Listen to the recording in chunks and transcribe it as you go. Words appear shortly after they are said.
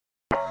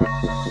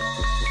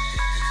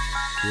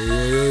¿Quién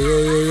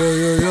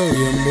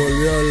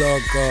volvió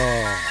loco?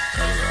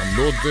 El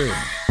grandote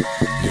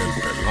y el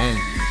pelón,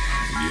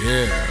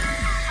 yeah.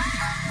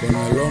 Con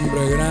el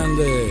hombre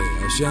grande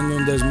haciendo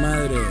un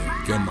desmadre.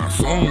 ¿Qué más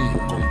son,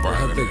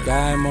 compadre? Déjate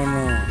caer,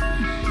 mono.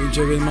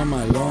 Pinche bien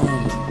mamalón.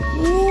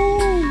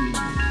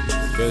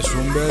 Que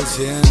zumbe el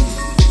 100.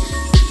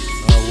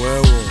 A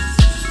huevo.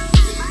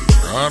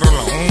 Agarra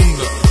la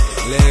onda.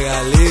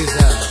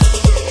 Legaliza.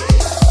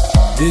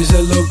 Dice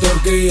el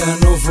doctor que ya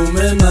no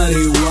fume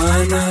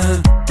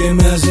marihuana, que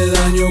me hace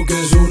daño,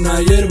 que es una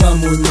hierba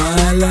muy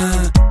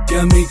mala, que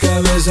a mi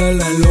cabeza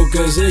la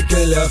enloquece y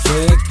que le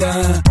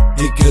afecta,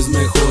 y que es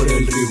mejor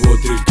el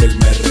ribotril que él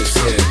me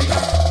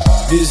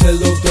receta. Dice el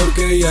doctor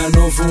que ya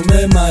no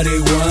fume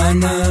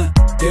marihuana,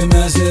 que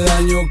me hace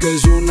daño, que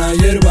es una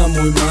hierba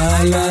muy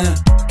mala,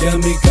 que a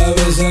mi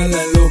cabeza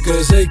la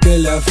enloquece y que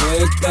le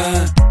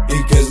afecta,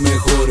 y que es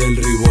mejor el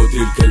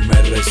ribotril que él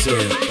me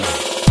receta.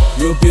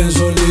 Yo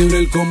pienso libre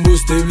el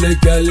combustible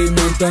que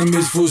alimenta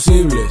mis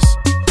fusibles.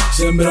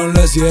 Sembraron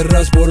las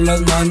sierras por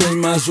las manos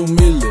más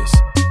humildes.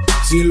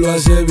 Si lo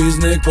hace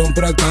business,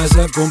 compra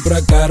casa, compra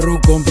carro,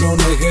 compra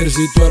un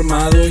ejército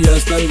armado y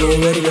hasta el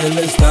gobierno del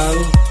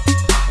estado.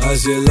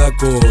 Así es la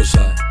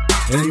cosa.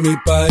 En mi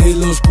país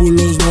los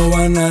culos no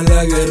van a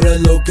la guerra,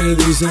 es lo que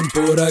dicen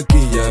por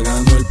aquí, ya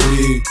ganó el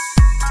PRI.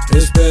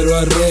 Espero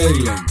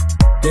arreglen,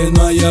 que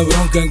no haya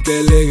bronca en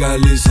que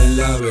legalicen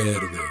la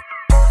verde.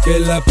 Que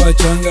la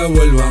pachanga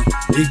vuelva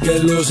y que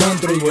los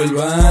antros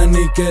vuelvan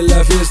y que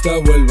la fiesta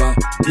vuelva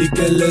y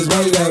que les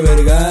valga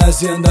verga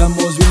si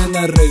andamos bien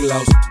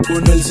arreglados,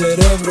 con el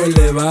cerebro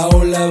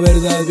elevado, la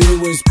verdad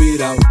vivo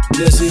inspirado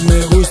y así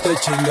me gusta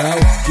chingao.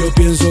 Yo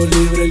pienso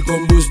libre el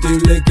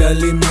combustible que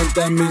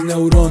alimenta mis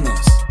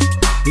neuronas,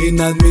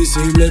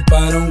 inadmisible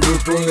para un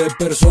grupo de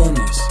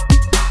personas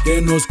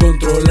que nos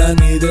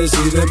controlan y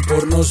deciden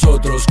por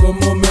nosotros.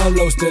 ¿Cómo me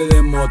habla usted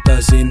de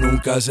mota si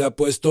nunca se ha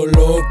puesto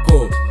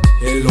loco?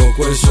 El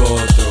loco es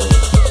otro.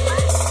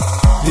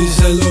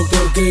 Dice el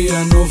doctor que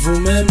ya no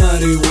fume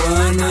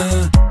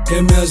marihuana,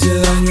 que me hace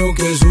daño,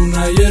 que es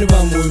una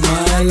hierba muy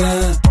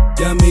mala,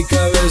 que a mi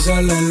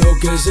cabeza la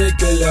enloquece y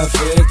que le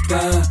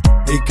afecta,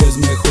 y que es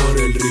mejor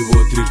el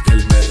ribotril que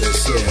él me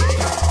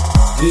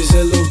receta.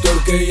 Dice el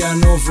doctor que ya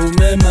no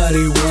fume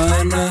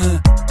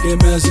marihuana, que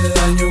me hace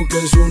daño, que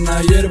es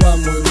una hierba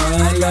muy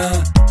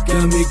mala, que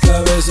a mi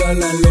cabeza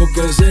la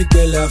enloquece y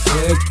que le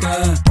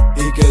afecta,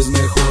 y que es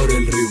mejor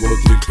el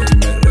ribotril que él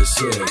me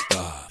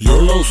receta. Yo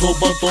la uso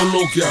pa' todo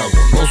lo que hago,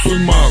 no soy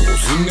mago,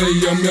 sin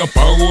ella me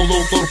apago,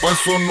 doctor, pa'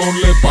 eso no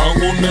le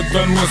pago,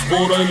 neta no es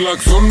por ahí la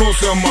acción, no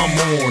sea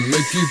mamón, me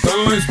quita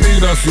la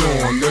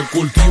inspiración, el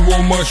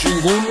cultivo más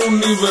chingón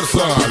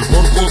universal,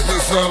 por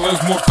cotizada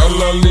es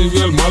mortal,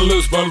 alivia el mal,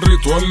 es pa'l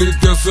ritual y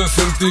te hace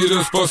sentir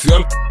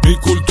espacial, mi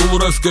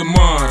cultura es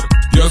quemar,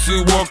 y así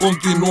voy a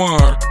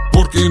continuar,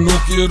 porque no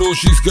quiero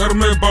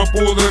chisquearme pa'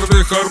 poder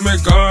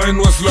dejarme caer,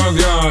 no es la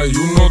de ahí,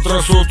 uno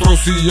tras otro,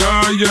 sí,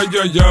 ay, ay,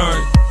 ay,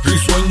 ay.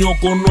 Risueño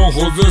con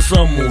ojos de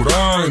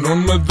samurái, no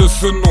me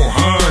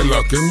desenojáis,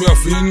 la que me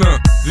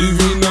afina,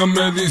 divina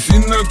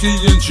medicina aquí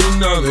en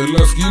China de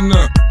la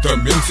esquina,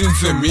 también sin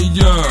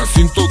semillas,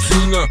 sin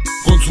toxina,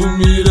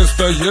 consumir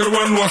esta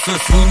hierba no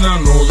asesina,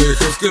 no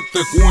dejes que te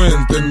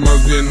cuenten,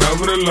 más bien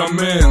abre la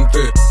mente,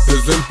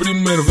 desde el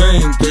primer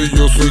 20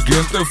 yo soy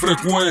cliente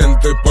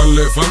frecuente, pa'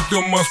 elefante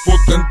o más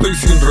potente y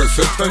sin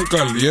receta en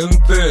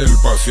caliente, el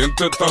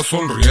paciente está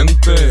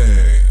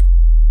sonriente.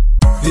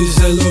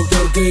 Dice el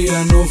doctor que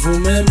ya no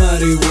fume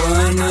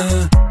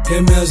marihuana,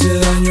 que me hace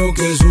daño,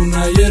 que es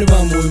una hierba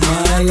muy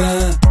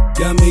mala,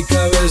 que a mi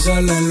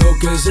cabeza la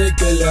enloquece y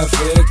que le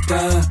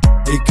afecta,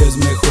 y que es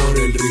mejor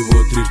el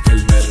ribotril que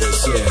él me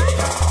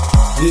receta.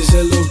 Dice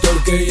el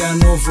doctor que ya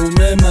no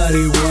fume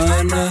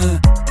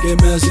marihuana, que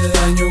me hace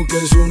daño, que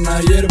es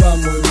una hierba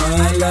muy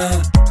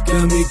mala, que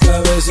a mi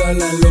cabeza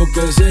la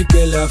enloquece y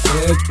que le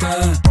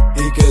afecta,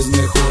 y que es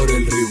mejor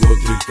el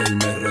ribotril que él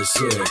me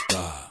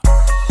receta.